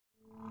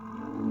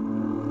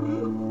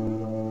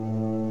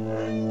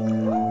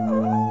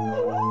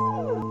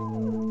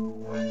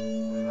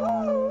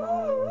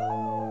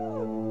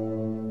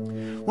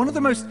One of the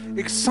most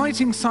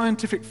exciting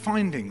scientific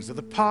findings of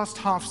the past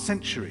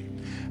half-century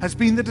has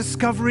been the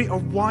discovery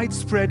of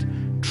widespread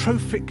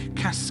trophic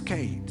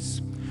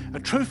cascades. A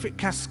trophic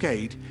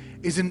cascade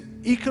is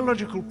an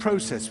ecological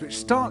process which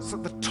starts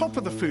at the top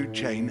of the food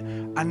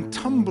chain and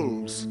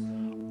tumbles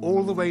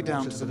all the way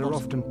down to the bottom. That are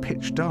often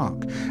pitch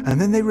dark,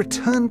 and then they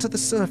return to the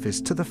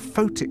surface, to the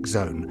photic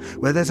zone,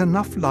 where there's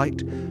enough light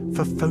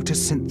for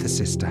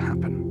photosynthesis to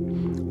happen.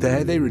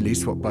 There they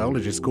release what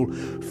biologists call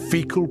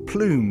fecal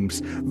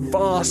plumes,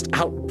 vast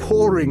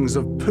outpourings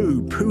of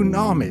poo,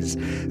 tsunamis.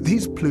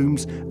 These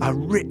plumes are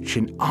rich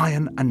in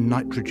iron and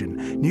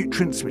nitrogen,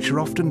 nutrients which are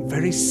often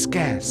very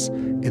scarce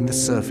in the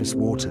surface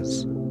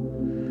waters.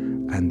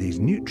 And these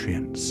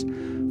nutrients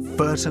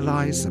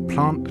fertilize the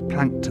plant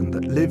plankton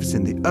that lives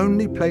in the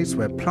only place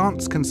where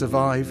plants can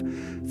survive,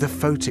 the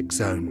photic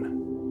zone.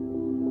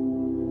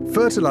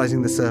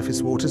 Fertilizing the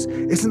surface waters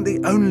isn't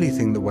the only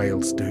thing the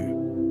whales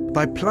do.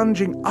 By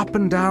plunging up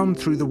and down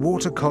through the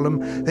water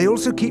column, they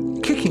also keep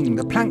kicking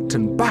the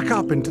plankton back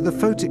up into the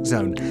photic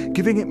zone,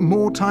 giving it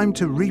more time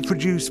to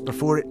reproduce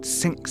before it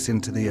sinks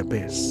into the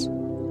abyss.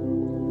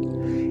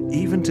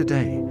 Even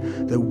today,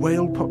 though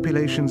whale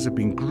populations have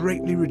been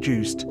greatly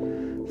reduced,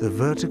 the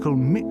vertical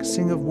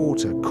mixing of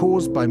water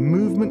caused by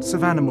movements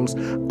of animals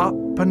up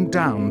and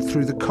down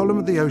through the column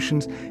of the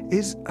oceans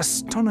is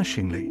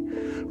astonishingly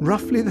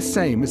roughly the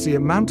same as the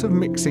amount of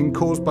mixing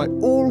caused by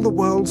all the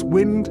world's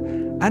wind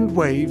and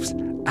waves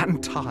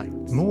and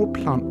tides. More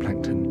plant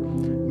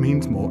plankton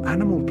means more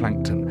animal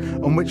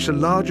plankton, on which the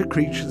larger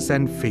creatures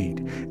then feed.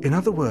 In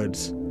other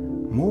words,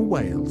 more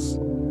whales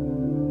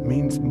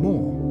means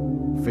more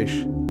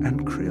fish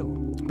and krill.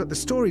 But the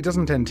story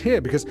doesn't end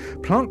here, because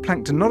plant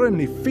plankton not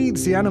only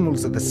feeds the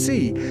animals of the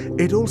sea,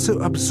 it also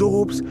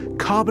absorbs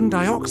carbon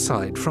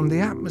dioxide from the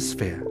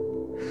atmosphere.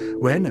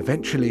 When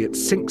eventually it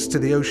sinks to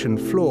the ocean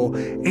floor,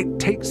 it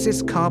takes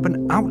this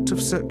carbon out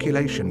of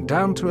circulation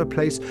down to a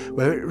place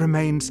where it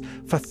remains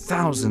for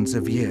thousands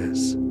of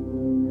years.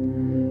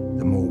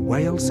 The more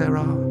whales there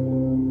are,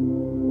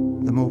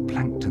 the more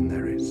plankton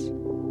there is.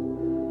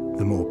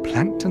 The more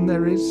plankton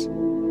there is,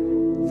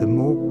 the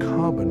more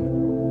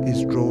carbon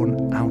is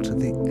drawn out of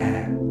the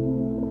air.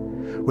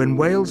 When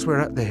whales were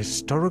at their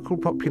historical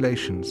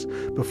populations,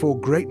 before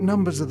great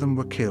numbers of them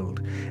were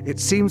killed, it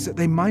seems that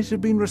they might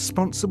have been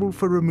responsible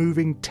for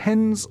removing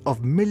tens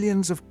of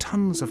millions of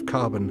tons of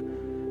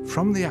carbon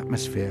from the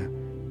atmosphere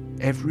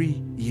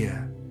every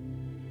year.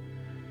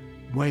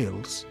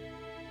 Whales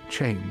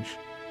change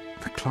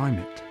the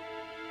climate.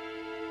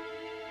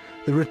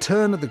 The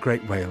return of the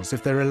great whales,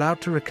 if they're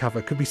allowed to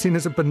recover, could be seen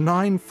as a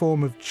benign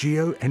form of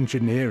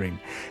geoengineering.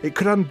 It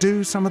could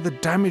undo some of the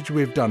damage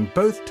we've done,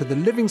 both to the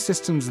living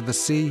systems of the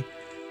sea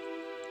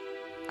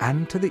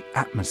and to the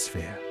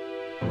atmosphere.